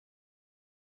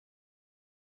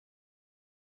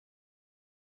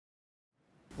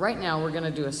Right now, we're going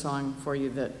to do a song for you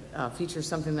that features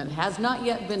something that has not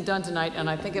yet been done tonight, and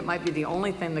I think it might be the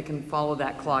only thing that can follow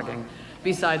that clogging,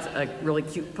 besides a really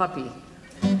cute puppy.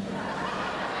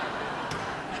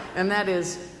 And that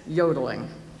is yodeling.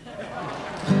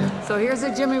 So here's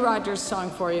a Jimmy Rogers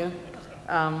song for you.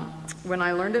 When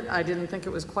I learned it, I didn't think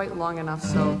it was quite long enough,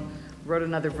 so wrote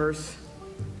another verse,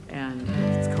 and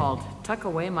it's called Tuck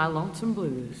Away My Lonesome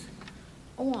Blues.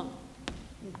 A 1,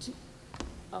 2,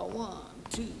 a 1,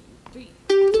 2, 3.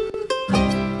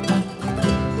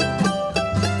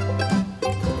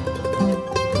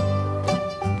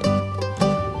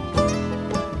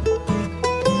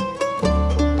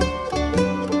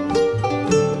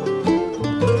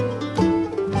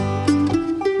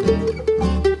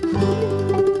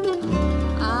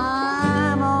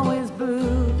 I'm always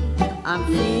blue, I'm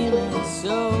feeling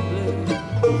so blue.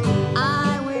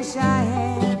 I wish I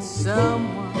had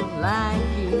someone like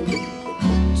you,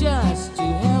 just to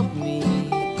help me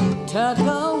tuck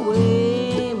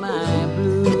away my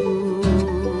blues.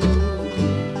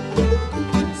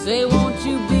 Say, won't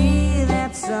you be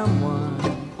that someone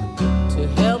to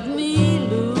help me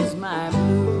lose my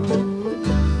blues?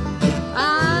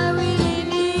 I really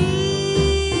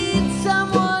need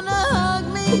someone to hug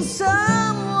me,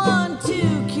 someone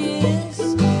to kiss,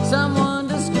 someone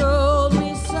to scold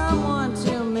me, someone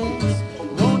to miss.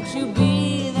 Won't you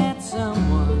be that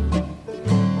someone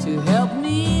to help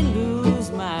me lose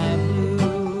my blues?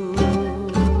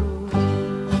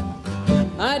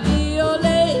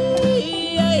 Adiole,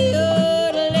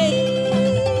 ayodele,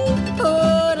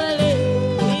 odele,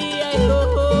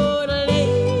 ayodele,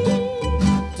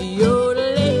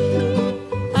 diodele,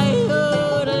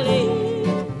 ayodele,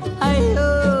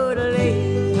 ayodele.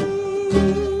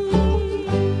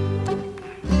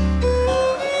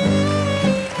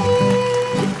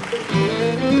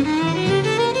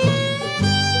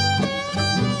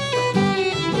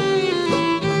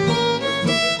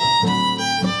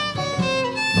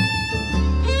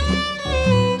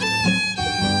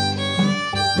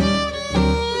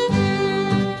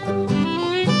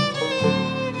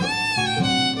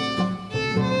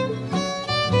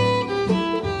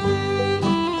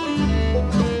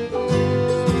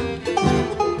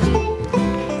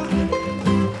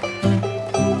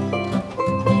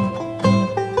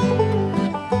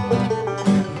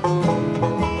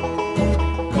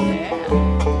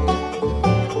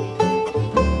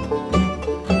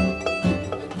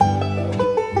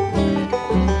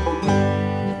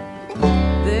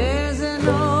 There's an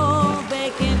old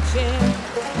vacant chair,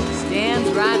 stands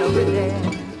right over there,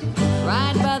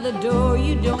 right by the door.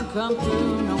 You don't come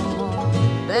through no more.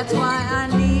 That's why I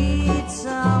need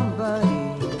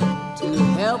somebody to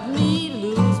help me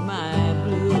lose my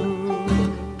blues.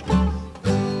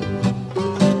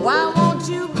 Why won't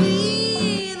you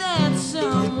be that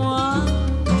someone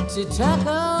to tuck